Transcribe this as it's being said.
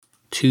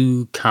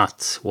Two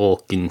cats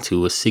walk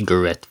into a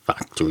cigarette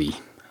factory.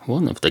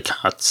 One of the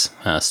cats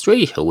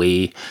straight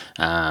away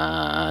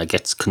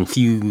gets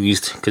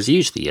confused, because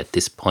usually at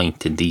this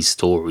point in these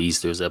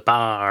stories there's a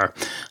bar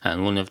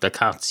and one of the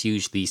cats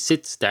usually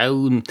sits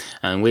down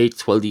and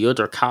waits while the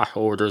other cat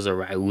orders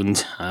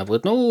around.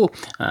 But no,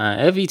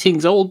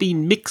 everything's all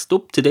been mixed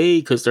up today,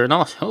 because they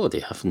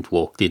haven't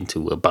walked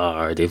into a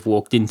bar, they've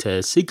walked into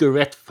a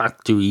cigarette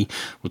factory,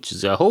 which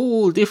is a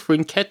whole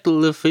different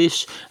kettle of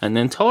fish, an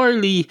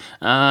entirely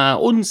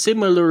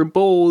unsimilar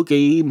ball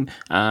game.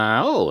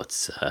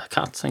 It's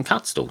cats, and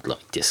cats don't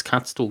like this.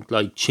 Cats don't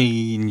like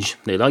change.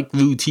 They like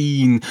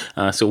routine.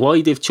 So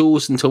why they've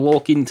chosen to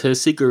walk into a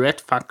cigarette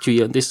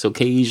factory on this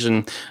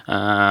occasion,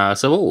 I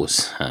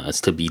suppose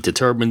it's to be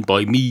determined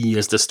by me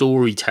as the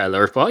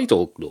storyteller. But I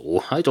don't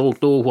know. I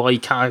don't know why a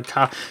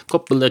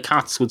couple of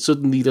cats would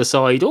suddenly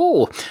decide,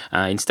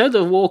 instead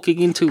of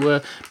walking into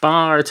a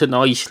bar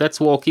tonight, let's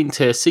walk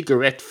into a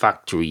cigarette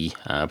factory,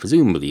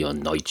 presumably on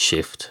night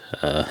shift,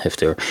 if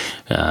they're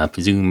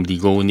presumably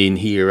going in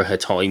here at a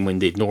time when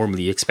they'd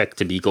normally expect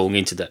to be going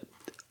into the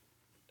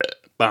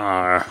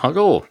bar.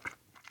 Although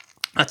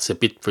that's a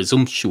bit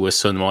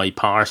presumptuous on my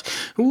part.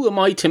 Who am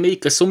I to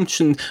make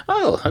assumptions?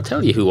 Well, I'll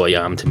tell you who I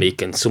am to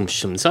make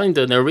assumptions. I'm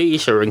the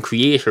narrator and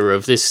creator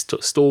of this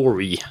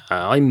story.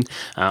 I'm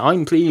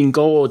playing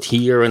God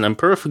here, and I'm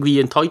perfectly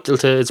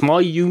entitled to. It's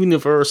my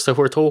universe that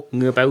we're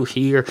talking about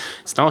here.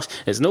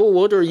 It's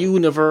no other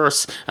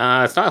universe.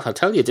 I'll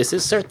tell you, this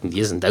certainly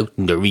isn't out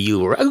in the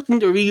real world. Out in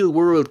the real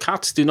world,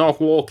 cats do not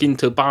walk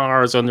into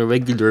bars on a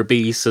regular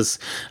basis.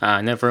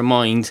 Never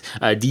mind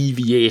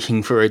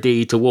deviating for a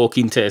day to walk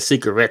into a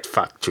cigarette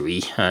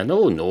factory.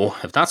 No.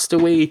 If that's the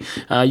way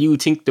you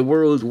think the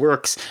world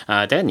works,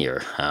 then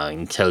I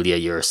can tell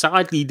you're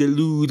sadly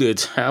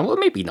deluded. Well,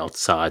 maybe not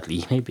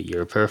sadly. Maybe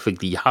you're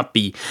perfectly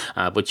happy,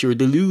 but you're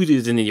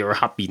deluded in your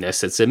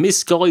happiness. It's a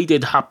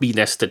misguided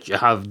happiness that you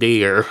have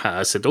there.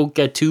 So don't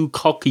get too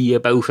cocky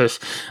about it.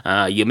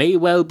 You may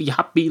well be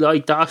happy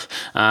like that,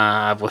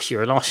 but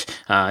you're not.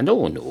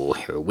 No.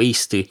 You're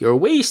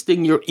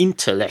wasting your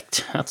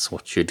intellect. That's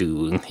what you're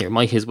doing. You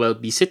might as well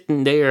be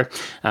sitting there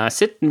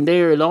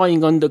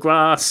lying on the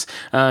grass,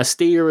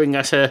 staring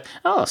at a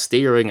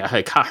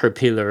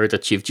caterpillar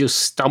that you've just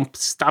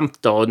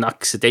stamped on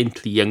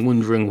accidentally, and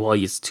wondering why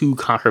it's two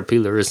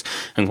caterpillars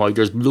and why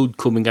there's blood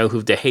coming out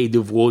of the head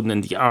of one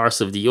and the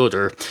arse of the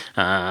other.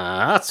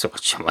 That's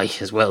what you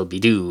might as well be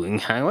doing.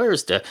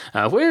 Where's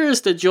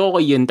the joy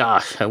in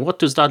that? And what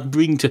does that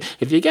bring to?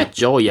 If you get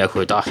joy out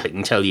of that, I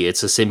can tell you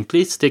it's a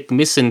simplistic,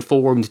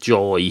 misinformed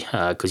joy,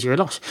 because you're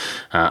not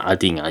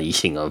adding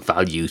anything of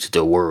value to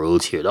the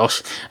world.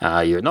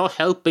 You're not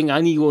helping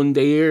anyone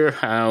there,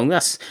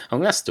 unless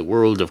the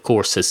world, of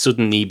course, has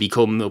suddenly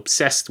become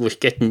obsessed with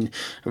getting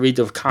rid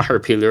of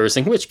caterpillars,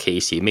 in which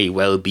case you may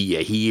well be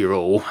a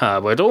hero.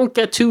 But don't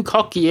get too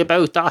cocky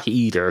about that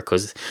either,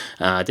 because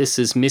this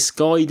is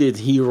misguided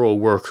hero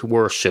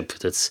worship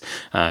that's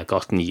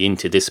gotten you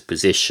into this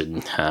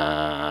position.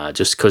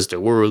 Just because the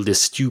world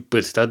is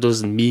stupid, that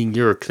doesn't mean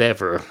you're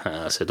clever.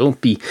 So don't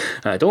be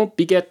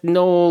getting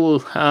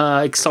all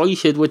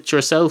excited with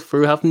yourself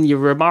for having your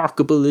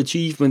remarkable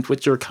achievement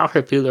with your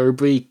caterpillar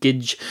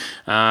breakage,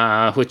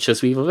 which,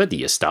 as we've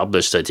already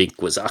established, I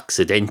think was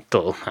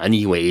accidental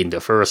anyway in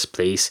the first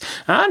place.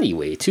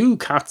 Anyway, two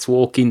cats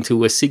walk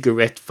into a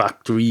cigarette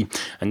factory,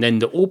 and then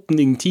the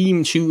opening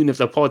theme tune of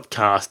the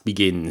podcast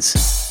begins.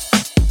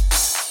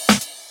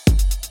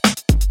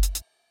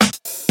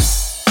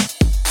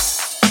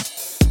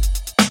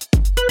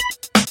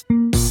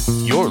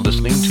 You're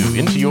listening to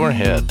Into Your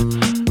Head,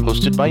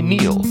 hosted by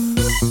Neil,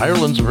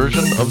 Ireland's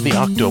version of the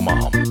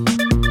Octomom.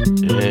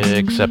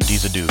 Except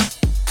he's a dude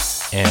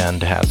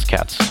and has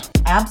cats.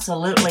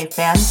 Absolutely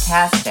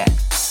fantastic.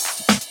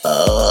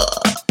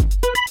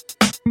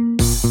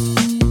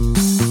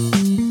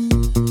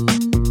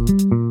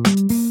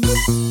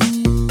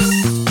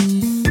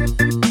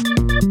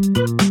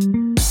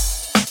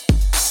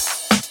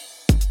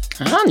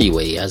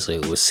 Anyway, as I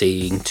was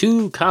saying,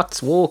 two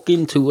cats walk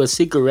into a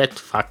cigarette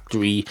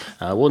factory.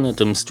 One of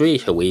them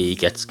straight away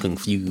gets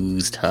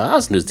confused,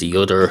 as does the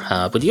other.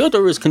 But the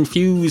other is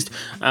confused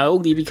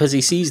only because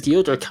he sees the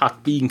other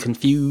cat being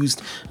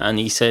confused, and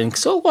he's saying,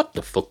 "So what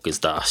the fuck is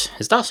that?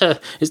 Is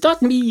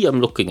that me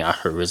I'm looking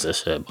at, or is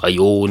it my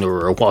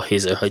owner, or what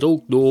is it? I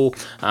don't know.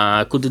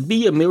 Could it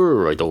be a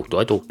mirror? I don't know.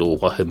 I don't know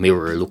what a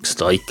mirror looks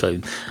like.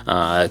 I'm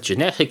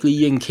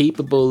genetically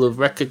incapable of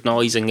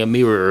recognizing a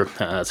mirror,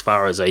 as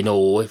far as I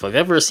know. If I've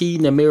ever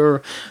seen a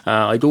mirror,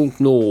 I don't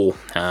know,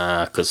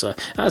 because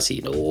as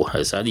you know,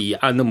 as any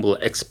animal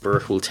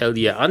expert will tell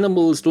you,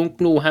 animals don't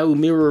know how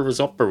mirrors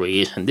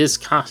operate, and this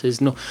cat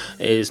is no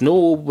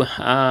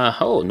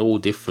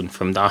different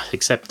from that,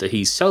 except that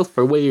he's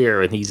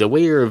self-aware and he's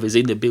aware of his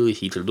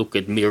inability to look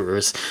at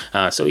mirrors.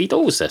 So he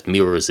knows that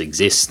mirrors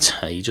exist.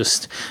 He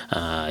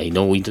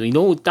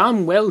knows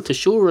damn well, to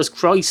sure as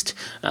Christ,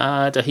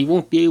 that he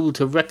won't be able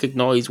to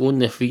recognise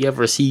one if he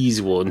ever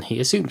sees one.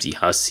 He assumes he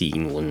has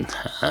seen one.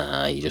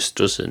 He just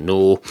doesn't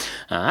know.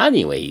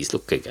 Anyway, he's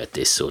looking at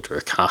this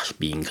other cat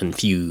being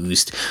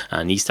confused,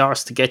 and he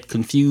starts to get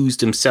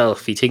confused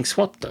himself. He thinks,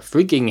 what the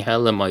frigging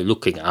hell am I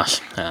looking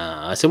at?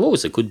 I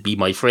suppose it could be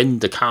my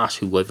friend the cat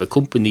who I've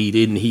accompanied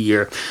in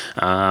here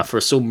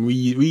for some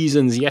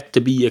reasons yet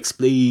to be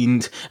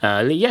explained,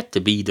 yet to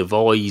be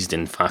devised,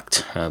 in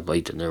fact, by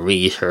the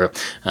narrator.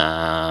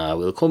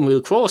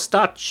 We'll cross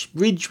that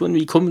bridge when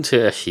we come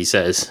to it, he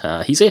says.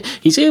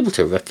 He's able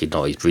to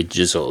recognise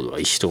bridges all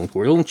right,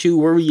 don't you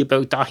worry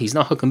about that. He's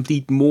not a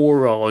complete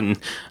moron.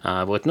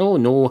 But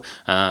no,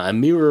 a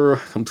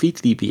mirror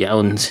completely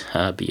beyond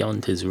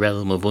his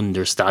realm of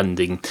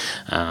understanding.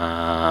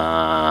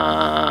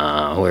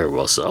 Where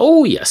was it?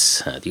 Oh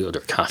yes, the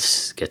other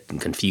cat's getting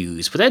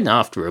confused. But then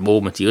after a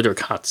moment, the other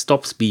cat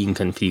stops being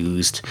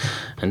confused,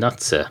 and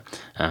that's a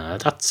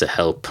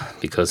help,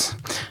 because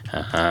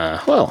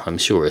I'm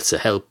sure it's a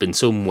help in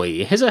some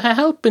way. Is it a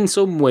help in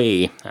some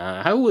way?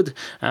 How would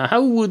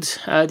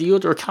the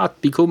other cat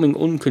becoming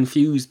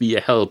unconfused be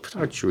a help?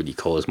 That surely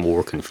cause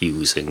more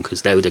confusing,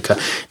 because now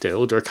the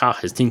other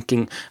cat is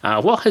thinking,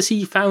 what has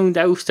he found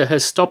out that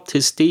has stopped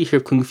his state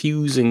of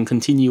confusion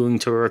continuing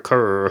to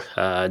occur?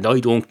 And I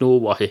don't know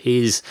what it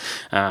is.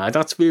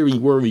 That's very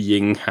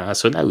worrying.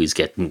 So now he's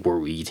getting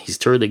worried. He's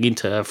turning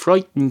into a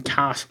frightened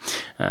cat,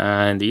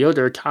 and the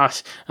other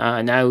cat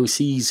now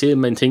sees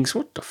him and thinks,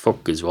 what the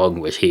fuck is wrong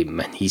with him?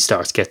 And he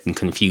starts getting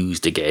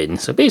confused again.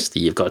 So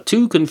basically you've got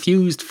two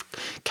confused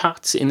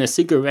cats in a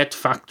cigarette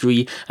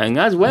factory, and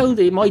as well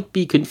they might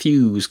be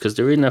confused because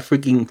they're in a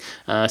frigging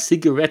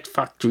cigarette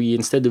factory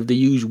instead of the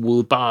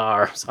usual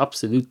bar. It's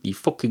absolutely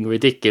fucking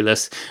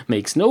ridiculous.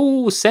 Makes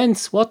no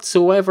sense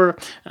whatsoever.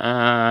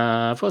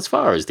 But as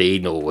far as they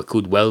know, it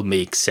could well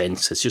make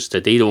sense. It's just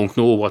that they don't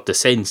know what the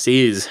sense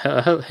is,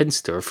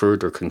 hence their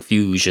further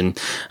confusion.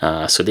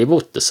 So they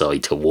both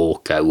decide to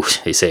walk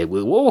out. They say,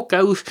 we'll walk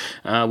out,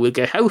 we'll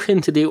get out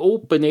into the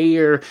open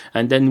air,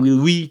 and then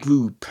we'll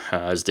regroup,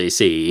 as they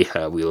say.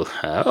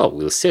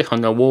 We'll sit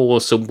on a wall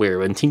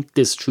somewhere and think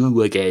this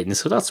through again.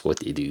 So that's what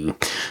they do.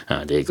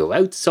 They go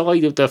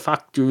outside of the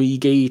factory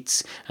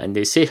gates, and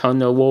they sit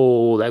on a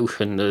wall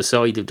out on the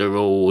side of the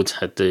road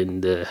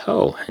in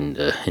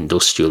the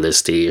industrial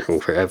estate or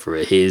wherever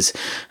it is.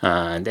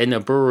 And then a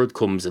bird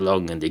comes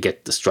along and they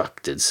get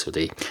distracted. So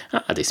they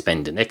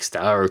spend the next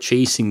hour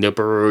chasing the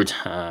bird,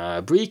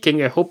 breaking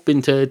it up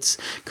into its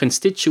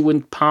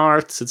constituent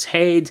parts, its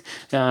head,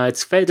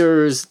 its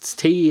feathers, its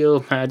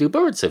tail. Do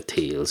birds have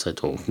tails? I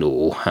don't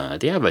know.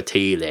 They have a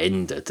tail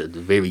end at the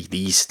very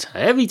least.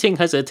 Everything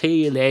has a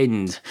tail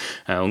end,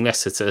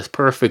 unless it's a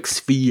perfect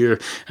sphere.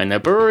 And a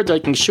bird, I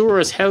can sure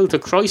as hell to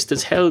Christ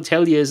as hell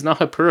tell you, is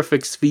not a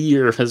perfect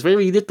sphere. There's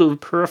very little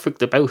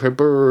perfect about a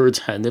bird,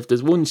 and if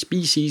there's one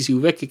species who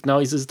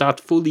recognises that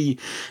fully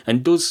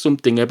and does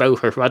something about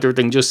her rather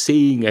than just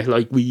saying it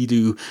like we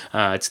do,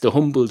 it's the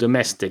humble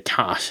domestic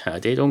cat.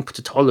 They don't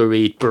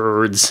tolerate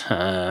birds.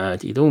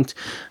 They don't.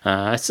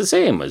 It's the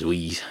same as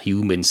we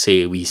humans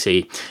say. We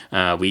say,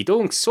 we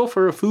don't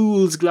suffer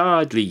fools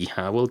gladly.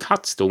 Well,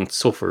 cats don't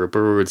suffer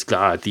birds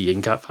gladly.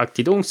 In fact,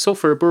 they don't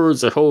suffer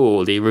birds at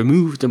all. They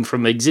remove them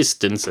from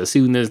existence as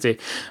soon as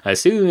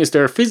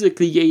they're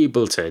physically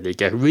able to. They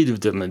get rid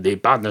of them and they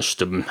banish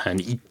them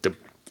and eat them.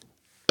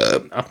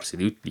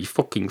 Absolutely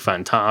fucking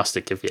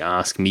fantastic, if you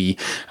ask me.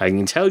 I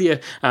can tell you,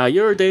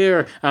 you're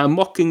there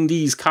mocking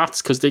these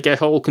cats because they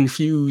get all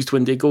confused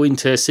when they go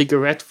into a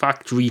cigarette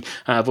factory.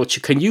 But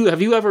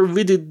have you ever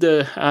ridded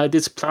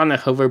this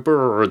planet of a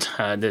bird?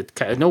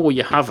 No,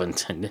 you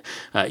haven't. And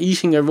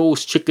eating a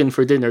roast chicken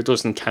for dinner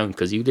doesn't count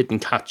because you didn't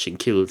catch and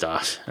kill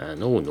that.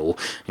 No.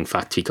 In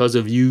fact, because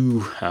of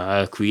you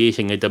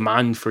creating a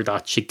demand for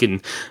that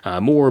chicken,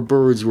 more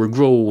birds were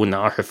grown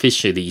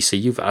artificially. So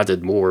you've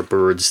added more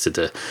birds to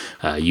the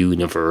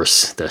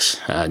universe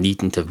that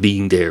needn't have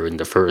been there in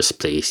the first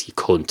place, you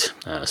cunt.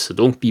 So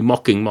don't be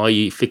mocking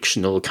my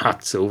fictional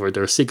cats over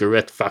their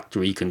cigarette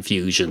factory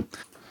confusion.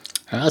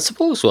 I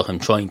suppose what I'm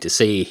trying to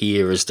say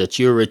here is that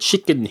you're a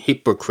chicken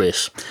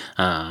hypocrite.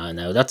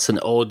 Now that's an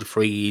odd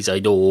phrase, I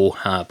know,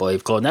 but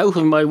I've gone out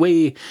of my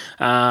way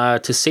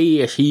to say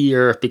it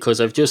here because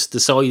I've just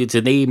decided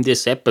to name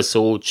this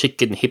episode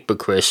Chicken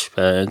Hypocrite.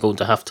 I'm going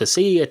to have to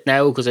say it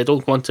now because I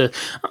don't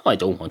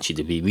want you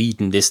to be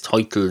reading this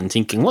title and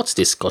thinking, what's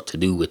this got to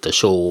do with the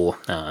show?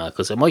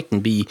 Because it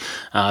mightn't be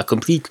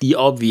completely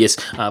obvious.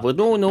 But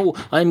no,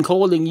 I'm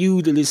calling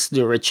you, the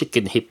listener, a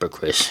chicken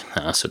hypocrite.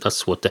 So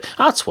that's what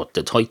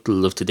the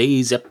title of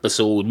today's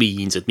episode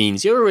means. It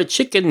means you're a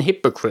chicken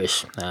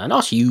hypocrite.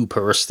 Not you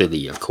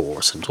personally, of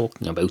course. I'm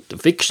talking about the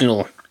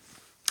fictional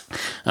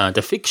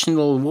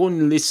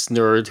one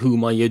listener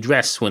whom I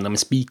address when I'm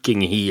speaking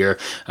here.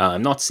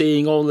 I'm not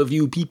saying all of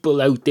you people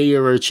out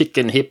there are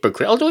chicken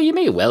hypocrite, although you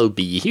may well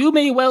be. You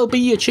may well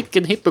be a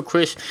chicken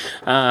hypocrite.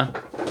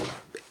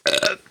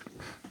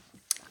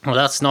 Well,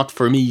 that's not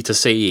for me to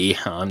say.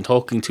 I'm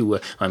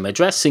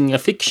addressing a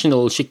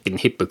fictional chicken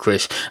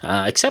hypocrite,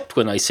 except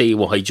when I say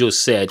what I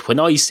just said. When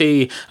I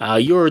say,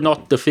 you're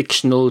not the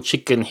fictional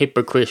chicken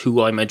hypocrite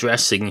who I'm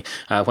addressing,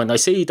 when I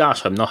say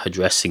that, I'm not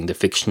addressing the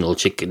fictional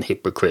chicken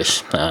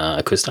hypocrite,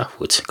 because that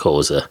would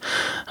cause a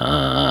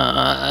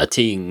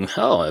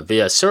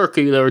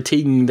circular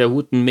thing that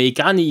wouldn't make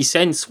any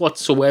sense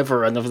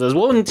whatsoever. And if there's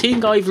one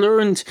thing I've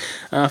learned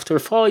after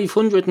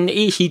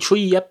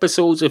 583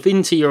 episodes of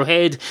Into Your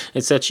Head,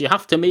 it's that you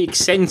have to make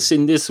sense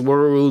in this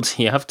world.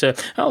 You have to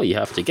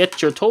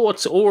get your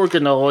thoughts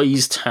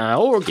organised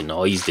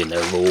in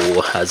a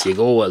row as you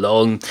go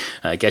along.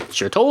 Get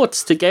your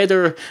thoughts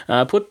together,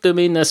 put them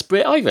in a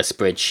spread. I have a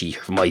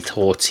spreadsheet of my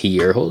thoughts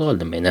here. Hold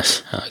on a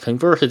minute. I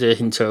converted it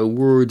into a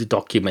Word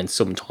document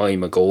some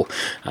time ago,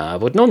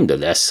 but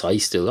nonetheless, I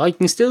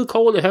can still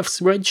call it a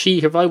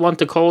spreadsheet if I want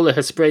to call it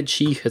a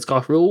spreadsheet. It's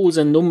got rows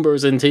and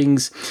numbers and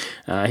things.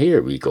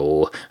 Here we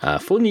go.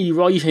 Funny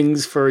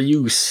writings for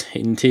use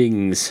in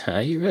things.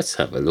 Let's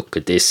have a look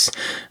at this.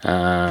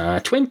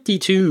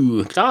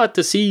 22. Glad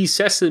to see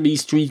Sesame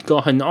Street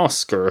got an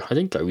Oscar. I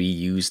think I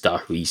reused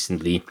that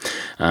recently.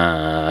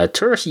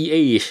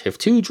 38. If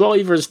two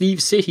drivers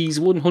leave cities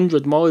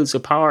 100 miles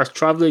apart,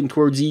 travelling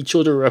towards each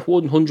other at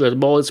 100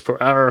 miles per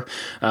hour,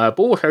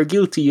 both are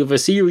guilty of a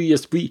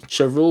serious breach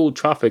of road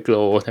traffic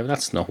law. Now,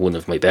 that's not one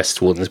of my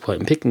best ones, but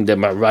I'm picking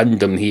them at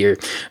random here.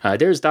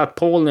 There's that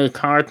Paul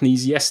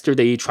McCartney's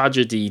Yesterday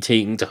tragedy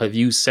thing that I've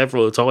used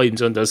several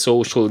times on the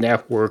social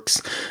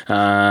networks.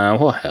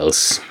 What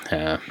else?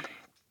 The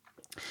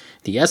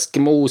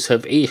Eskimos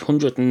have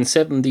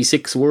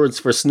 876 words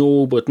for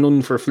snow, but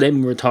none for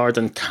phlegm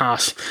retardant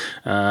cat.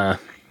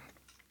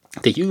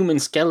 The human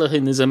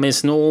skeleton is a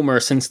misnomer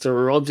since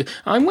there are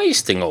I'm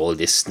wasting all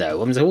this now.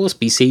 I'm supposed to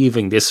be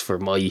saving this for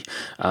my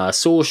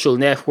social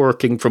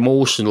networking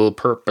promotional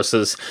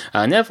purposes.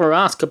 Never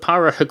ask a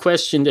parrot a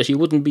question that you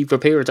wouldn't be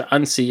prepared to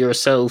answer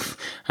yourself.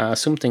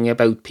 Something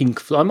about Pink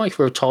Floyd. I might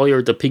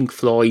retire the Pink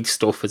Floyd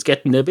stuff. It's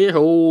getting a bit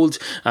old.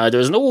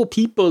 There's no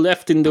people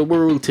left in the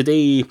world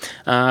today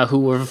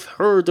who have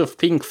heard of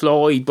Pink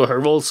Floyd but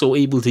are also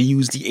able to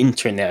use the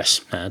internet.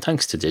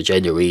 Thanks to the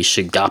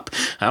generation gap.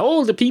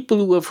 All the people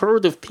who have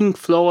heard of Pink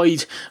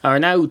Floyd are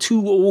now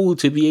too old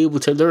to be able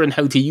to learn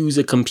how to use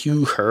a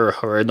computer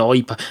or an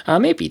iPad.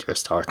 Maybe they're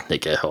starting to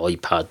get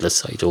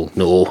iPadless, I don't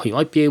know. You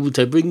might be able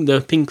to bring the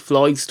Pink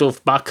Floyd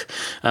stuff back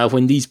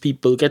when these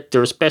people get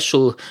their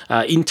special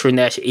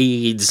internet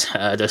aids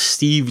that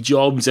Steve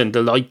Jobs and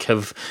the like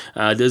have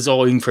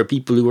designed for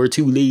people who are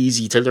too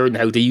lazy to learn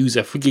how to use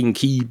a freaking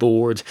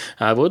keyboard.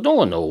 But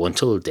no,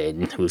 until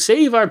then, we'll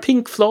save our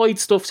Pink Floyd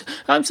stuff.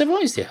 I'm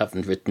surprised they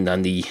haven't written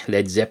any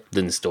Led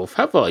Zeppelin stuff,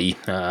 have I?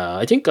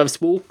 I think I've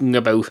spoken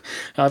about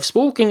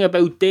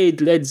dead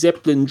Led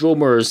Zeppelin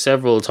drummers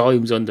several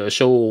times on the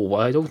show.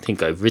 I don't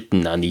think I've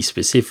written any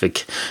specific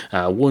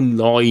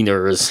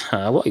one-liners.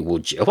 Why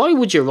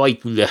would you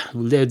write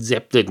Led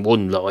Zeppelin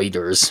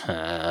one-liners?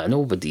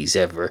 Nobody's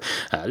ever.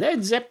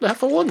 Led Zeppelin,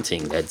 for one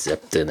thing, Led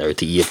Zeppelin are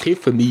the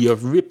epitome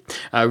of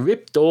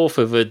ripped off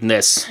of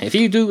itness. If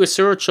you do a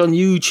search on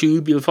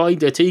YouTube, you'll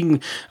find a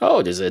thing.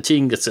 Oh, there's a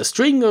thing that's a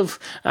string of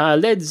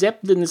Led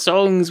Zeppelin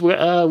songs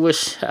with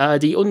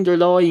the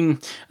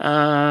underlying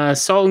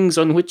songs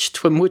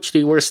from which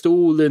they were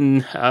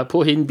stolen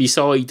put in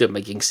beside them.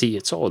 I can see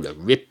it's all a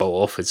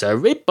rip-off. It's a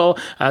rip-off.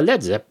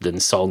 Led Zeppelin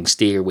song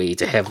Stairway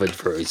to Heaven,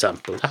 for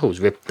example, that was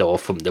ripped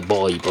off from the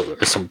Bible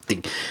or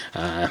something.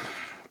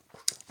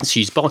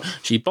 She's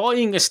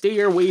buying a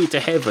stairway to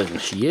heaven.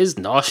 She is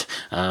not.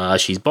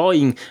 She's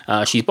buying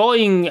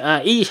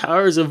 8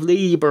 hours of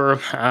labour,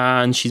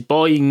 and she's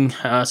buying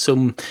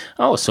some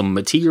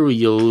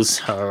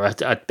materials, or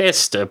at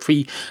best a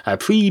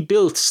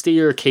pre-built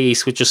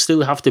staircase, which will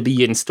still have to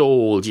be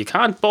installed. You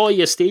can't buy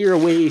a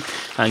stairway,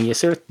 and you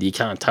certainly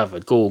can't have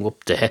it going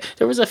up to heaven.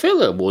 There was a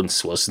fella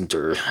once, wasn't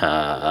there?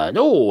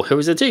 No, there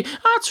was a thing.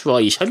 That's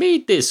right. I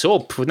made this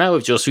up, but now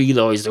I've just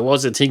realised there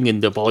was a thing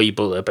in the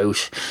Bible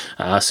about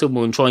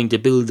someone trying to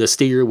build a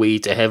stairway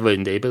to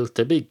heaven. They built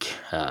a big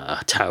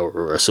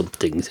tower or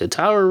something. The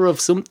Tower of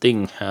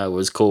something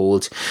was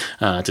called,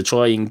 to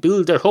try and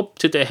build it up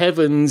to the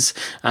heavens.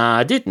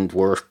 Didn't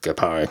work,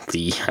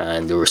 apparently,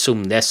 and there was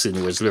some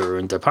lesson was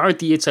learned.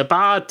 Apparently it's a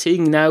bad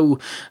thing now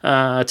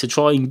to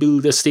try and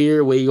build a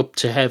stairway up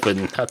to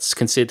heaven. That's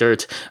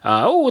considered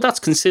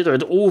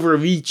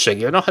overreaching.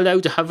 You're not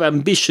allowed to have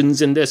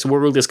ambitions in this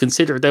world. It's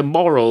considered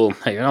immoral.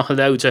 You're not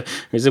allowed to.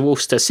 You're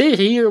supposed to sit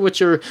here with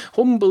your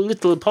humble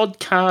little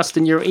podcast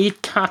and your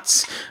 8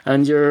 cats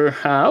and your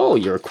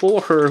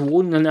quarter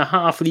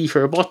 1.5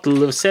 litre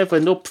bottle of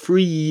 7-Up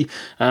free.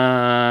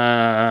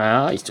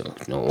 I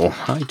don't know.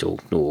 I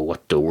don't know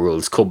what the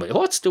world's coming.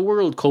 What's the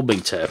world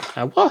coming to?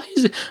 What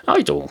is it?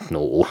 I don't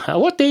know.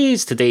 What day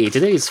is today?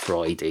 Today's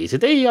Friday.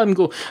 Today I'm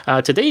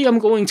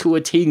going to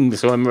a thing,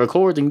 so I'm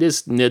recording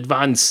this in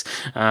advance.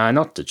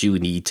 Not that you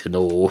need to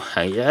know.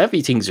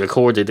 Everything's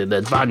recorded in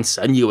advance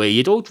anyway.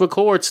 You don't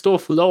record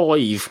stuff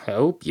live. I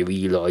hope you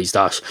realise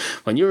that.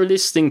 When you're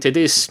listening to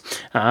this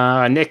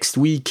next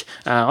week,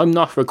 I'm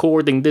not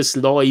recording this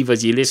live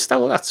as you listen.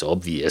 Well, that's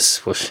obvious,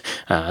 but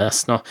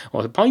that's not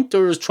what the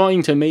pointer is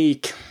trying to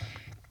make.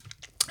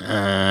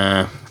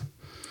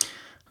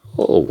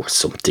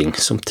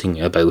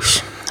 Something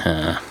about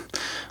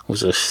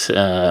was it?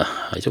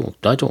 I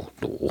don't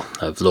know.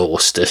 I've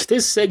lost it.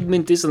 This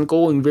segment isn't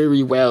going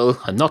very well.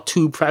 I'm not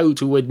too proud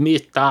to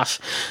admit that.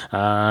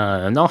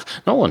 No.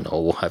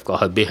 I've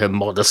got a bit of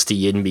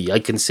modesty in me. I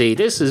can say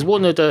this is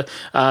one of the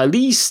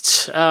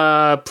least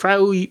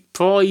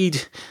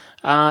pride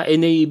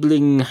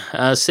enabling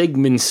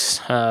segments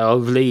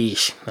of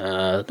late.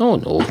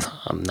 No,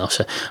 I'm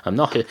not.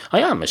 I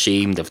am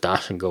ashamed of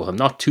that and go. I'm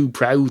not too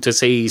proud to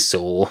say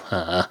so.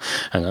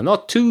 And I'm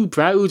not too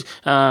proud.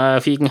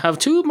 If you can have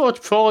too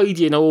much pride,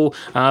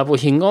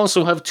 but you can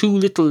also have too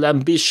little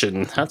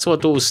ambition. That's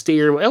what those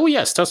stairway. Oh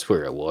yes, that's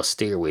where it was.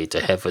 Stairway to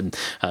Heaven.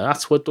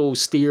 That's what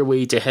those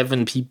Stairway to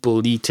Heaven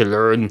people need to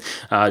learn.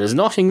 There's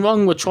nothing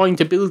wrong with trying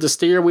to build a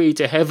stairway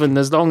to heaven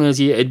as long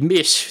as you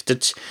admit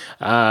that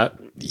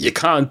you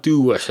can't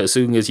do it as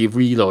soon as you've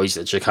realised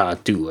that you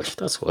can't do it.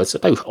 That's what it's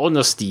about.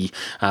 Honesty.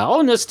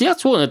 Honesty,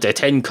 that's one of the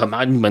 10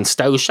 commandments.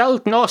 Thou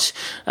shalt not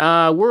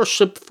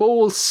worship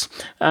false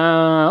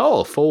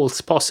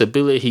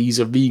possibilities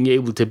of being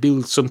able to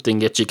build something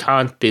that you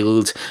can't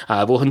build.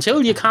 But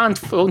until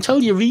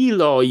you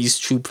realise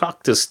through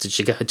practice that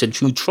you can't, and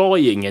through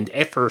trying and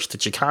effort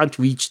that you can't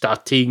reach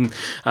that thing,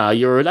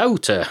 you're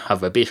allowed to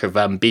have a bit of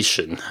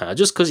ambition.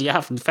 Just because you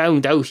haven't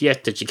found out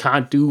yet that you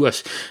can't do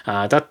it,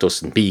 that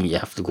doesn't mean you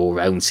have to go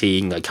around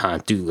saying I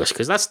can't do it,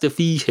 because that's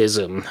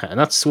defeatism, and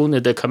that's one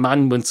of the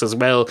commandments as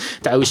well.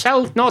 Thou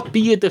shalt not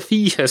be a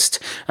defeatist,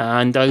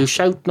 and thou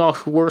shalt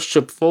not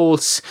worship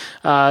false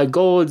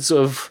gods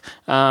of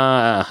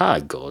I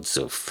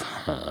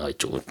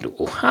don't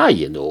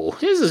know.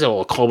 This is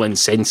all common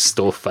sense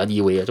stuff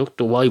anyway. I don't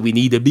know why we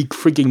need a big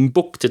frigging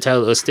book to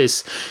tell us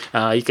this.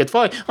 You can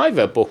find, I have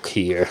a book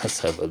here.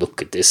 Let's have a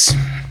look at this.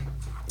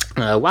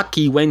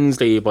 Wacky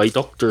Wednesday by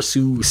Dr.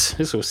 Seuss.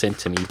 This was sent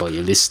to me by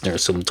a listener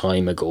some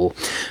time ago.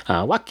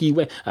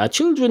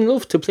 Children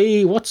love to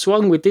play What's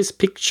Wrong with This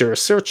Picture,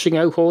 searching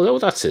out all... Oh,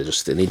 that's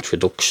just an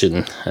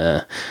introduction.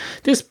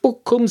 This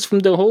book comes from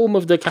the home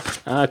of the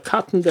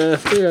cat and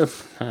the...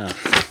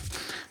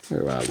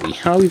 Where are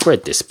we? We've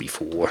read this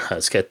before.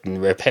 It's getting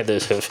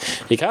repetitive.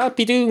 You can't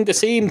be doing the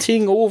same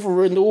thing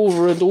over and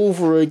over and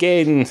over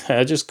again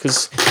just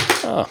because...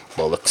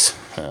 bollocks.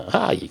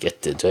 You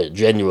get the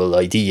general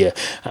idea.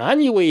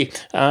 Anyway,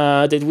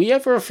 did we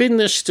ever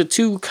finish the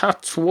 2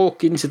 cats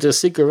walk into the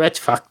cigarette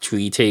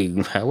factory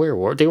thing? Where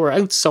were they? Were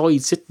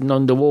outside sitting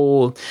on the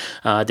wall.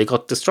 They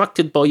got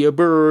distracted by a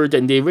bird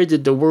and they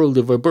ridded the world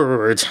of a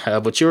bird.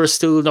 But you're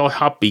still not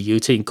happy. You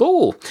think,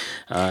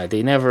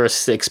 they never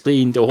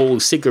explained the whole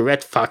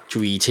cigarette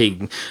factory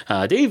thing.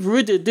 They've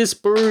ridded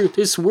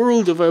this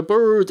world of a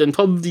bird and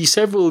probably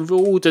several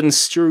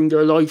rodents during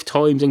their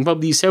lifetimes and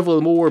probably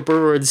several more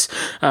birds.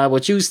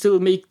 But you still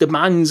make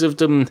demands of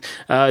them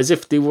as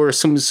if they were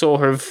some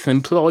sort of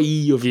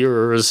employee of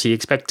yours. You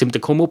expect them to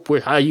come up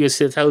with, you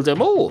still tell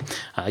them,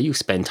 you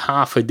spent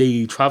half a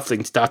day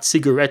travelling to that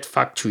cigarette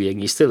factory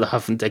and you still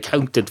haven't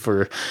accounted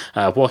for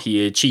what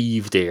you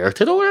achieved there.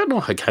 They're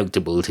not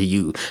accountable to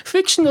you.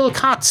 Fictional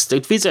cats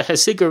that visit a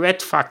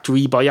cigarette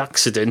factory by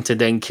accident and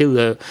then kill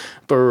a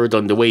bird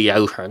on the way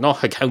out are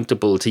not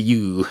accountable to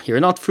you. You're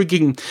not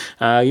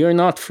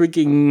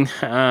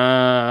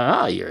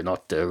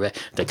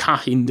the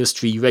cat industry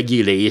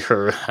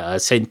regulator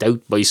sent out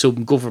by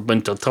some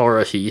government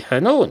authority.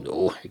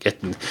 No,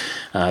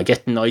 you're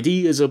getting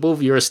ideas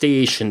above your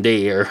station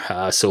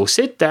there. So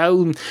sit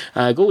down,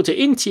 go to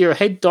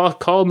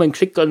intoyourhead.com and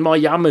click on my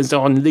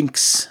Amazon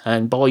links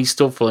and buy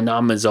stuff on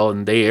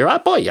Amazon there. I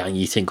buy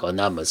anything on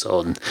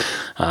Amazon.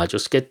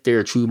 Just get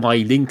there through my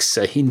links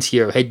at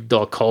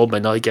intoyourhead.com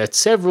and I get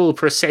several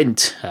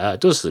percent.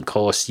 Doesn't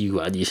cost you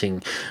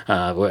anything.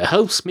 It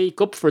helps make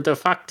up for the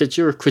fact that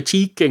you're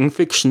critiquing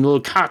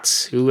fictional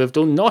cats who have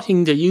done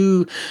nothing to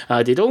you.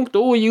 They don't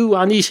owe you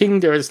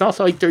anything. It's not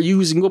like they're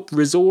using up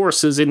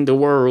resources in the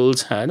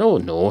world.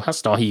 No,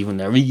 that's not even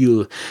a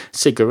real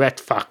cigarette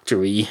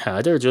factory.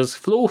 They're just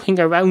floating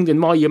around in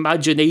my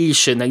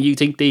imagination and you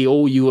think they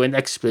owe you an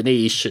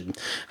explanation.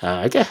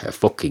 Get a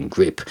fucking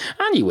grip.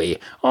 Anyway,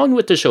 on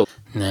with the show.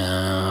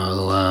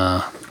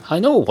 Now, I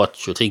know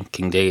what you're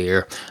thinking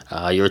there.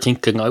 You're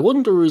thinking, I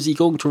wonder, is he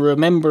going to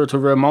remember to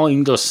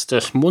remind us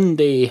that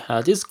Monday,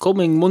 this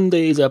coming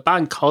Monday, is a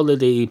bank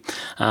holiday?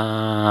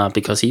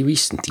 Because he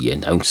recently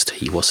announced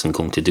he wasn't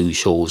going to do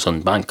shows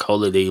on bank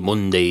holiday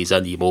Mondays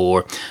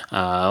anymore.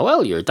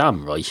 Well, you're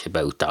damn right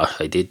about that.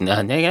 I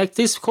didn't.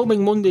 This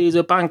coming Monday is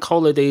a bank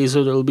holiday,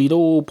 so there'll be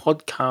no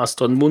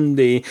podcast on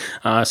Monday.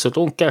 So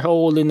don't get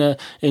all in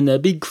a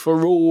big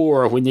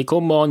furore when you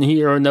come on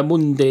here on a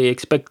Monday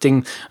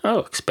expecting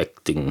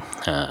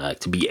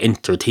to be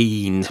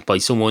entertained by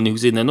someone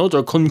who's in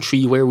another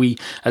country where we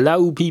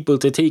allow people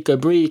to take a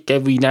break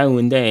every now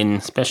and then,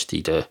 especially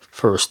the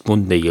first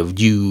Monday of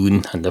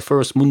June and the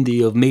first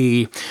Monday of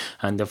May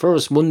and the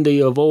first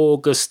Monday of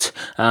August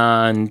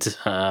and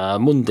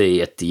Monday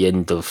at the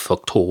end of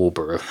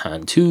October,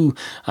 and 2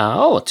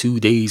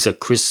 days at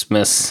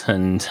Christmas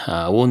and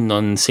one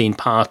on St.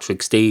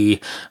 Patrick's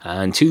Day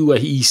and 2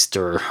 at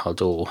Easter,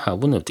 although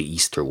one of the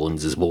Easter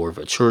ones is more of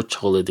a church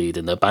holiday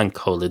than a bank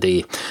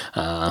holiday,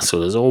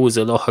 so there's always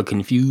a lot of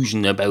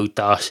confusion about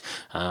that,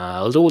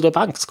 although the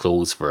bank's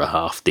closed for a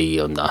half day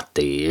on that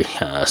day,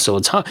 so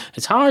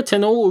it's hard to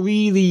know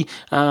really,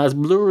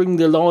 blurring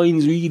the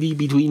lines really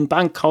between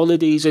bank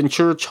holidays and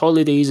church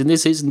holidays, and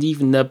this isn't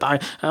even a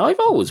bank. I've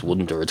always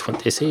wondered, when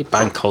they say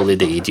bank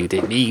holiday, do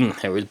they mean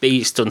it was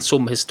based on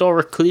some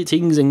historical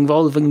things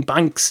involving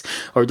banks,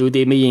 or do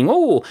they mean,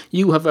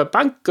 you have a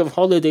bank of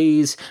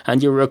holidays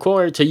and you're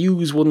required to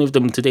use one of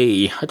them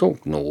today? I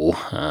don't know.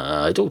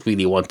 I don't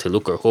really want to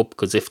look her up,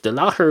 because if the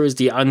latter is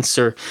the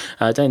answer,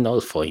 then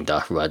I'll find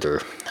that rather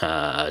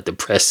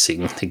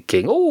depressing,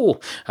 thinking,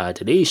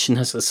 the nation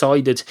has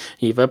decided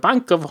you have a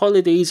bank of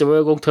holidays and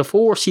we're going to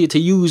force you to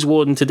use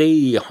one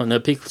today on a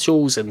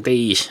chosen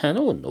date.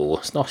 No,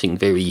 it's nothing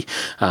very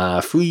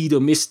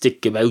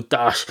freedomistic about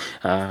that.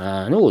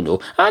 No.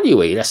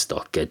 Anyway, let's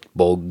not get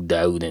bogged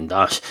down in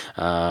that.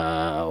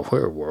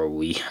 Where were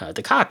we?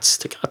 The cat's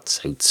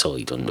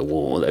outside on the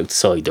wall,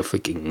 outside the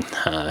freaking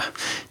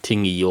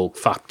thingy yolk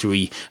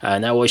factory.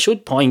 Now I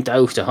should point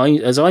out,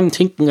 as I'm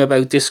thinking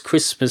about this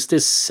Christmas,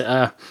 this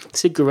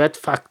cigarette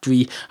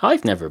factory,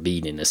 I've never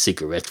been in a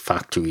cigarette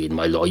factory in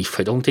my life.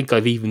 I don't think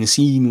I've even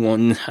seen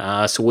one.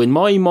 So in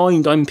my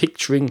mind, I'm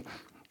picturing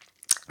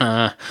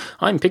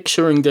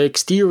the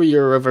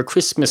exterior of a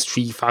Christmas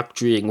tree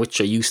factory in which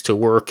I used to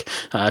work,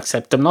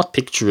 except I'm not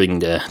picturing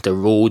the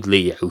road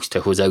layout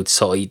that was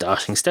outside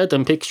that. Instead,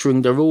 I'm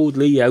picturing the road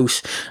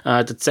layout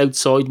that's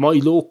outside my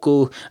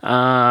local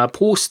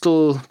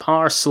postal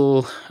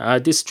parcel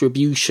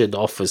distribution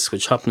office,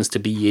 which happens to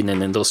be in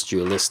an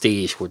industrial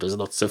estate where there's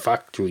lots of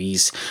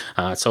factories.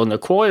 It's on a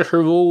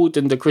quieter road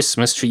than the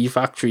Christmas tree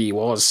factory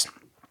was.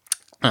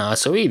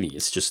 So really,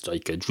 it's just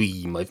like a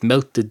dream. I've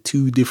melded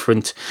two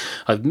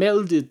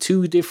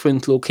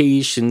different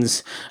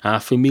locations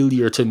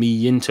familiar to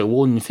me into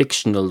one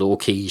fictional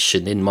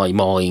location in my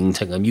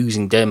mind, and I'm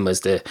using them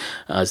as the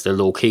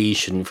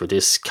location for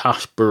this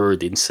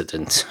cat-bird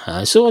incident.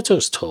 So I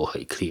just thought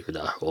I'd clear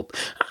that up.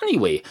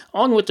 Anyway,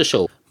 on with the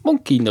show.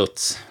 Monkey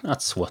nuts,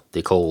 that's what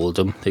they called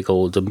them. They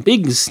called them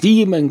big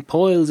steaming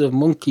piles of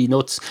monkey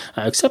nuts,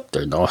 except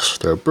they're not.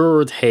 They're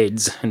bird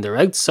heads, and they're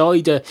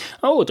outside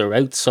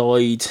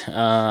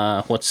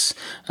what's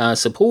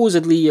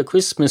supposedly a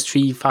Christmas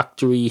tree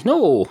factory.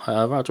 No,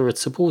 rather it's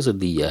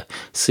supposedly a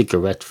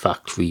cigarette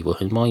factory,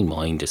 but in my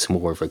mind it's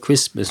more of a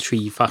Christmas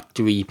tree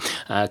factory,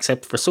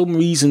 except for some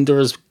reason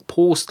there's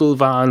postal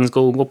vans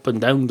going up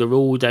and down the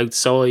road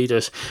outside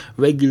at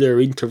regular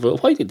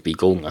intervals. Why did they be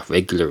going at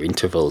regular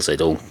intervals? I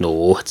don't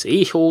know. It's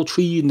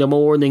 8:03 in the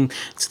morning.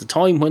 It's the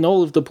time when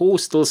all of the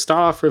postal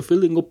staff are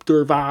filling up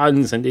their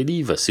vans, and they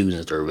leave as soon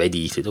as they're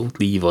ready. They don't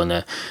leave on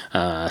a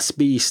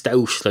spaced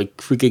out like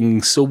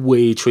frigging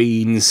subway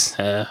trains,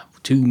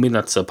 2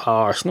 minutes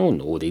apart.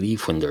 No, they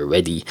leave when they're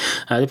ready.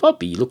 It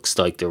probably looks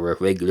like there were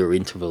regular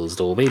intervals,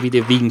 though. Maybe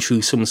they've been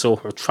through some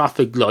sort of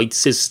traffic light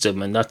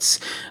system, and that's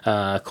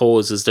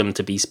causes them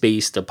to be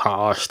spaced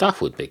apart.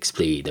 That would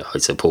explain it, I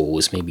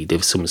suppose. Maybe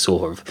they've some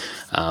sort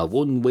of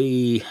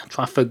one-way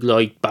traffic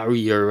light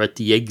barrier at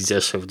the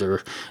exit of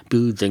their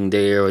building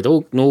there. I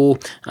don't know.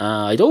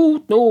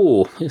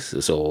 This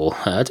is all.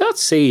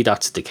 Let's say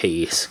that's the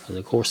case. And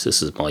of course,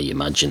 this is my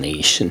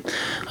imagination.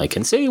 I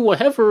can say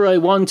whatever I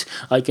want.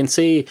 I can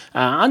say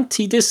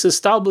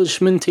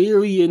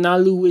anti-disestablishmentarian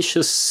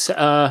Aloysius,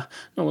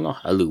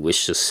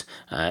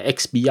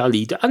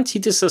 expialid,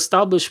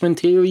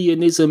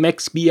 anti-disestablishmentarianism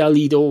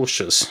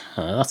expialidocious.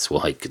 That's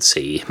what I could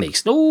say. It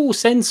makes no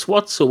sense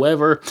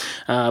whatsoever,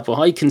 but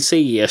I can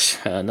say it,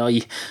 and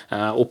I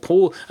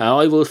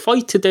will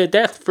fight to the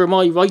death for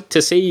my right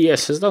to say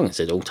it, as long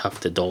as I don't have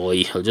to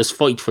die. I'll just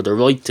fight for the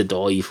right to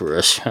die for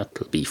it.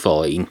 That'll be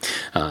fine.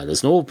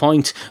 There's no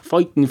point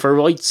fighting for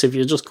rights if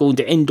you're just going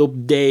to end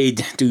up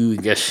dead, do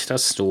doing it,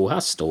 that's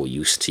no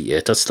use to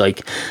you. That's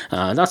like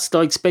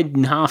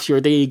spending half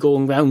your day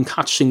going around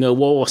catching a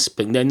wasp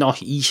and then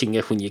not eating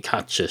it when you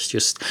catch it.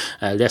 Just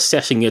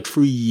setting it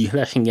free,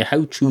 letting it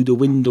out through the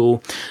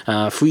window,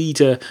 free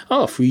to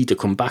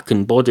come back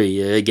and bother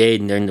you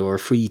again, or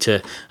free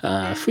to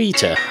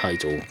I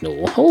don't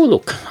know. Oh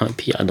look, my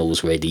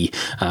piano's ready.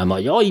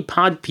 My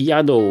iPad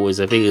piano is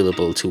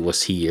available to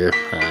us here.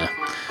 I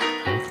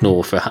don't know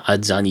if it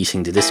adds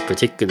anything to this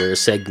particular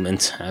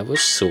segment,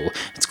 so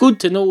it's good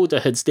to know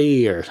that it's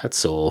there,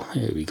 that's all.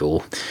 There we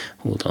go.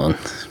 Hold on.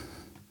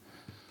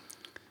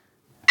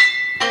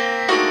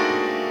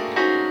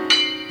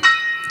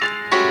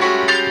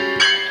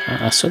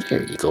 So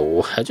there you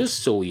go.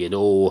 Just so you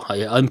know,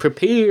 I'm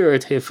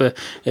prepared if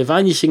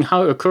anything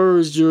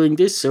occurs during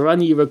this or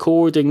any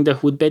recording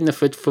that would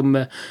benefit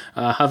from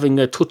having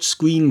a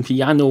touchscreen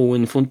piano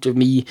in front of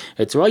me.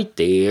 It's right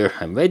there.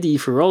 I'm ready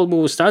for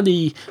almost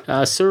any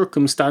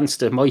circumstance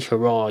that might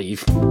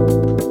arrive.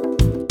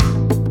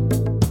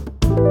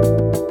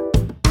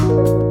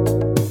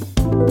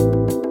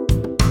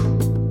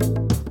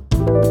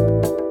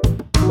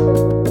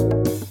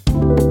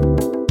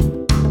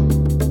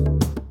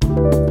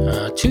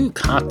 Two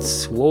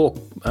cats walk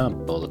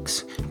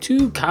bollocks.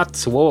 Two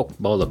cats walk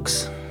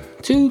bollocks.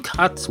 Two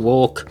cats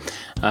walk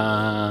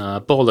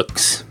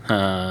bollocks.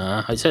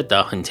 I said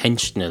that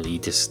intentionally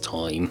this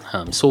time.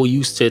 I'm so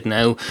used to it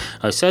now.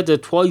 I said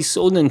it twice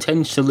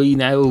unintentionally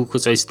now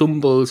because I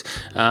stumbled,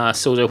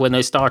 so that when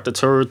I start the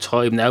third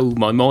time now,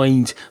 my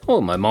mind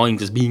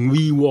is being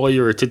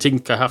rewired to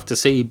think I have to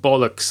say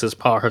bollocks as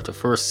part of the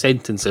first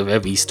sentence of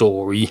every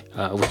story,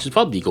 which is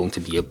probably going to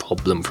be a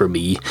problem for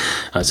me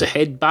as I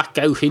head back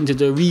out into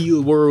the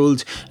real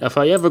world. If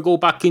I ever go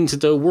back into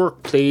the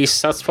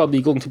workplace, that's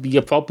probably going to be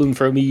a problem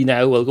for me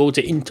now. I'll go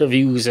to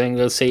interviews and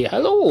I'll say,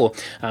 hello,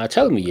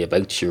 tell me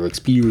about your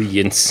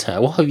experience.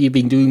 What have you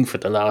been doing for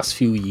the last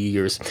few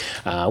years?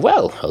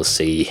 Well, I'll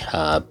say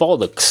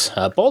bollocks.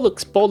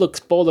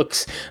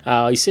 Bollocks.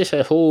 I sit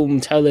at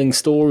home telling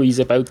stories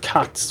about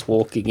cats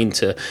walking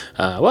into,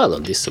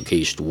 on this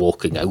occasion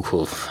walking out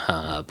of,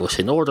 but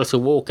in order to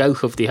walk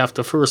out of, they have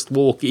to first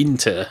walk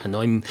into,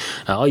 and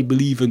I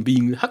believe in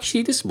being,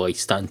 actually this might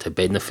stand to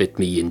benefit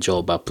me in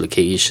job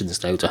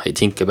applications now that I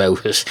think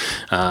about it.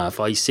 If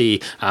I say,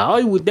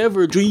 I would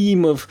never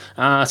dream of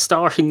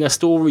starting a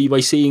story by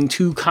saying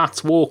two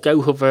cats walk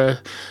out of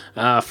a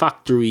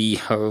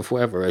factory or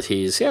whatever it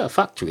is. Yeah,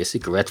 a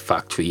cigarette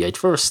factory. I'd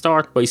first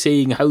start by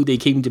saying how they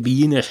came to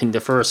be in it in the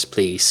first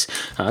place.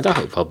 That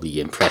would probably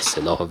impress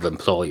a lot of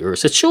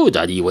employers. It should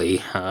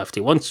anyway. If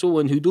they want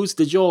someone who does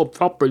the job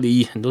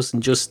properly and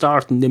doesn't just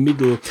start in the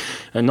middle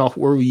and not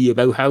worry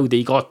about how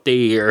they got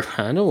there.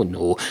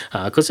 No.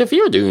 Because if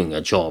you're doing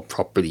a job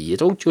properly, you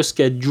don't just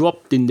get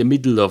dropped in the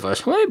middle of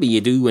it. Maybe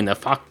you do in a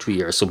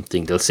factory or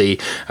something. They'll say,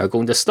 I'm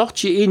going to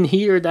slot you in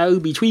here now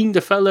between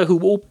the fella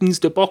who opens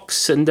the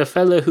box and the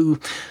fella who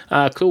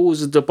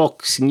closes the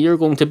box, and you're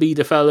going to be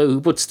the fella who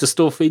puts the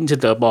stuff into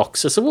the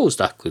box. I suppose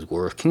that could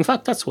work. In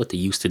fact, that's what they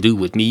used to do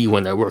with me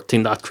when I worked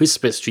in that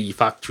Christmas tree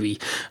factory.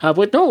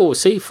 But no,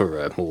 say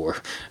for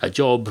a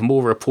job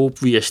more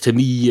appropriate to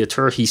me, a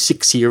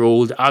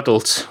 36-year-old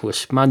adult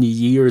with many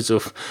years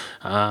of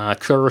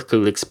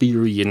clerical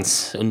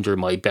experience under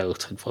my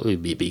belt, I'd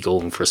probably be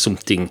going for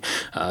something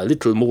a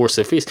little more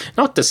sophisticated.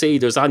 Not to say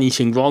there's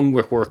anything wrong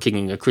with working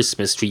in a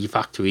Christmas tree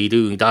factory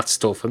doing that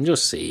stuff. I'm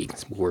just saying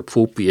it's more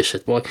appropriate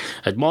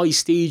at my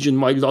stage in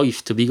my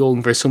life to be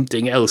going for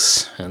something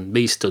else. And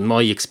based on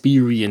my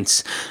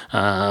experience,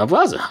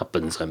 as it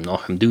happens,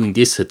 I'm doing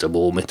this at the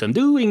moment.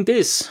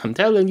 I'm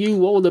telling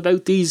you all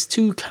about these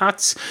two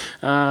cats.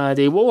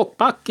 They walk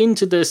back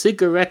into the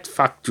cigarette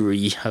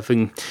factory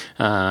having,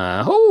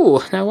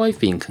 now I've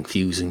been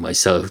confusing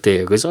myself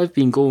there because I've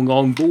been going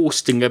on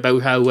boasting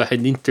about how at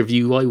an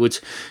interview I would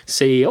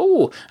say,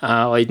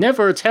 I'd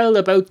never tell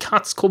about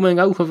cats coming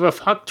out of a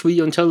factory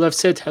until I've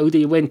said how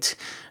they went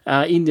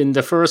in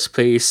the first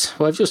place.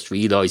 Well, I've just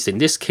realised in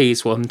this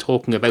case what I'm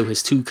talking about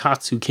is two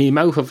cats who came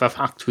out of a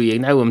factory,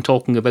 and now I'm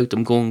talking about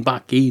them going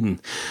back in,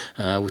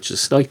 which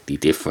is slightly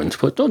different.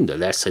 But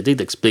nonetheless, I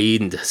did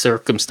explain the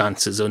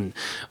circumstances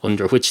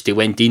under which they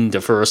went in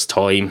the first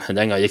time, and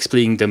then I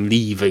explained them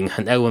leaving,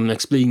 and now I'm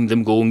explaining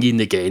them going in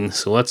again.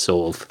 So that's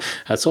all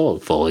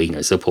fine,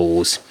 I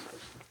suppose.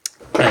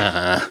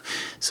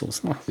 So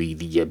it's not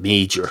really a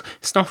major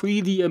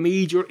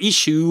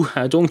issue.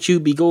 Don't you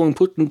be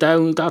putting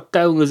that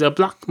down as a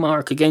black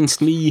mark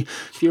against me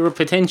if you're a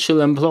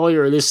potential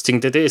employer listening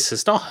to this.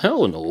 It's not a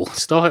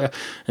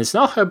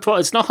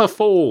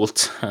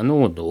fault.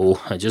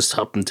 No, I just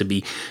happen to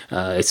be,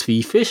 it's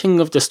befitting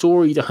of the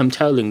story that I'm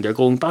telling. They're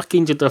going back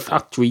into the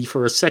factory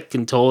for a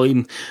second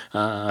time.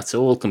 It's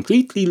all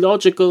completely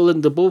logical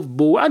and above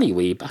board.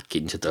 Anyway, back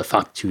into the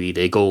factory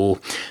they go.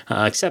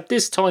 Except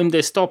this time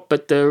they stop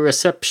at the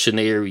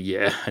receptionist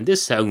area. And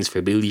this sounds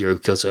familiar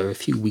because a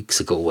few weeks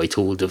ago I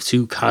told of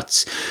two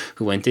cats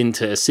who went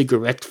into a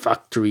cigarette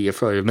factory,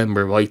 if I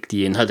remember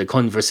rightly, and had a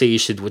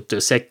conversation with the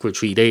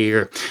secretary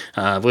there.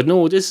 But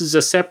no, this is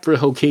a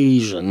separate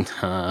occasion.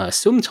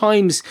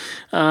 Sometimes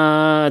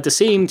the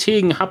same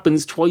thing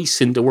happens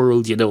twice in the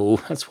world, you know.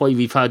 That's why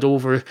we've had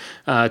over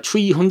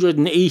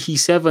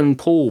 387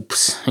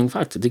 popes. In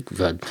fact, I think we've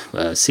had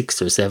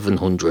 600 or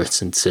 700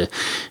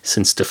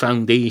 since the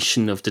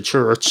foundation of the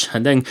church.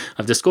 And then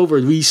I've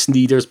discovered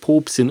recently there's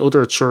popes in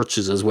other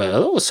churches as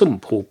well. Oh, some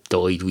pope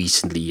died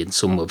recently in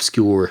some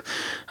obscure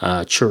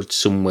church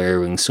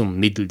somewhere in some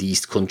Middle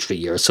East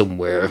country or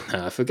somewhere.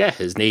 Forget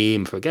his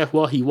name, forget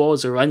what he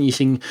was or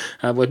anything.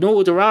 But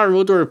no, there are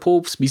other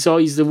popes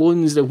besides the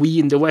ones that we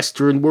in the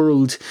Western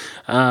world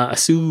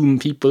assume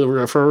people are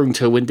referring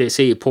to when they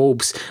say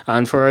popes.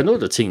 And for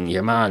another thing,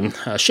 your man,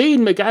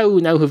 Shane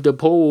McGowan now of the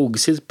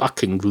Pogues, his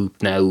backing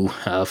group now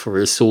for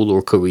his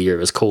solo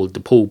career is called the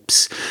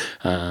Popes.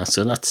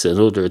 So that's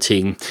another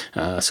thing.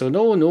 So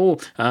no,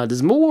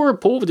 there's more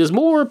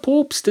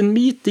popes than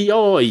meet the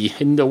eye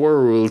in the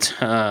world.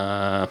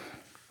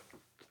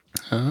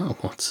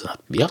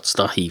 What's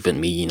that even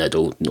mean? I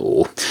don't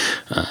know.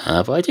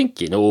 But I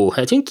think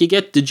you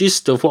get the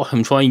gist of what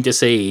I'm trying to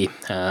say.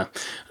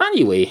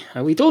 Anyway,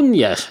 are we done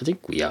yet? I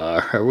think we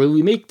are. Or will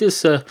we make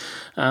this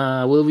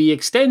will we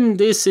extend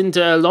this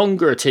into a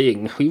longer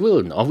thing? We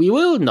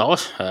will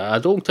not. I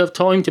don't have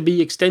time to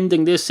be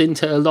extending this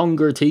into a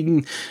longer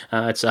thing.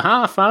 It's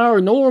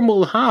a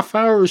normal half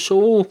hour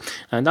show,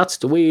 and that's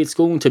the way it's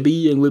going to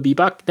be, and we'll be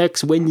back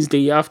next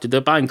Wednesday after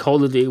the bank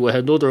holiday with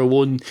another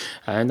one,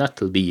 and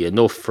that'll be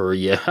enough for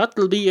you.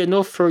 That'll be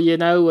enough for you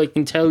now, I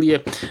can tell you.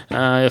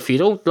 If you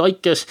don't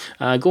like it,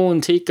 go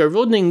and take a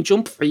running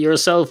jump for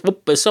yourself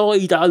up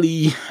beside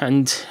Ali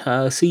and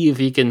see if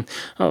you can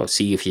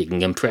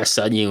impress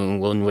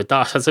anyone with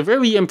that. It's a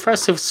very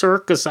impressive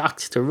circus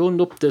act to run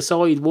up the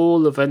side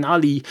wall of an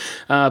alley,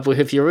 but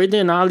if you're in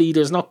an alley,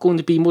 there's not going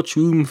to be much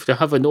room to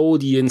have an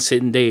audience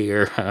in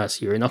there,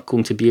 so you're not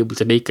going to be able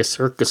to make a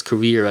circus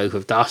career out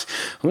of that,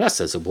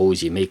 unless I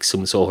suppose you make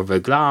some sort of a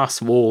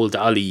glass walled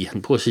alley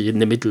and put it in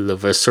the middle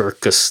of a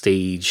circus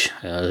stage,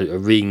 a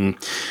ring,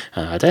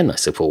 then I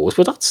suppose,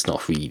 but that's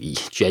not really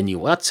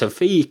genuine. That's a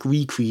fake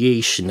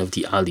recreation of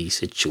the alley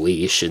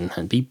situation,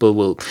 and people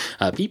will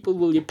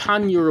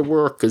pan your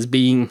work as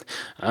being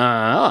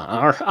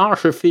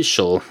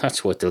artificial.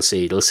 That's what they'll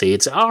say. They'll say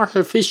it's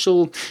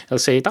artificial. They'll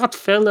say that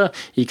fella,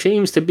 he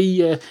claims to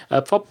be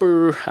a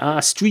proper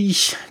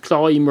street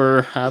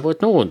climber,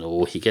 but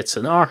no, he gets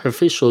an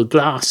artificial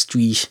glass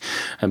street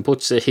and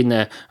puts it in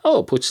a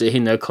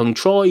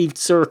contrived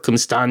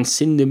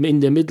circumstance in the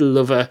middle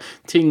of a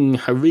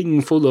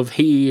ring full of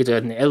hair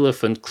and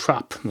elephant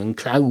crap and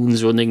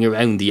clowns running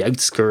around the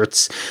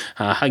outskirts,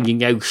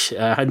 handing out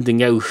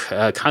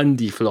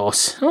candy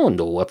floss. Oh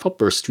no, a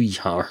proper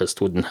street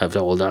artist wouldn't have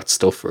all that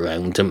stuff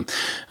around him.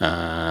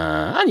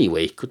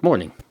 Anyway, good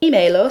morning.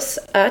 Email us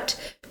at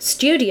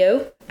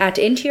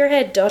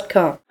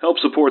studio@intoyourhead.com. Help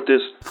support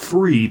this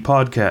free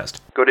podcast.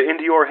 Go to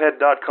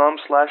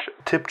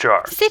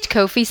intoyourhead.com/tipjar. Sit,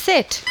 Kofi,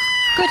 sit.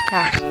 Good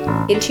cat.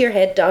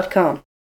 intoyourhead.com.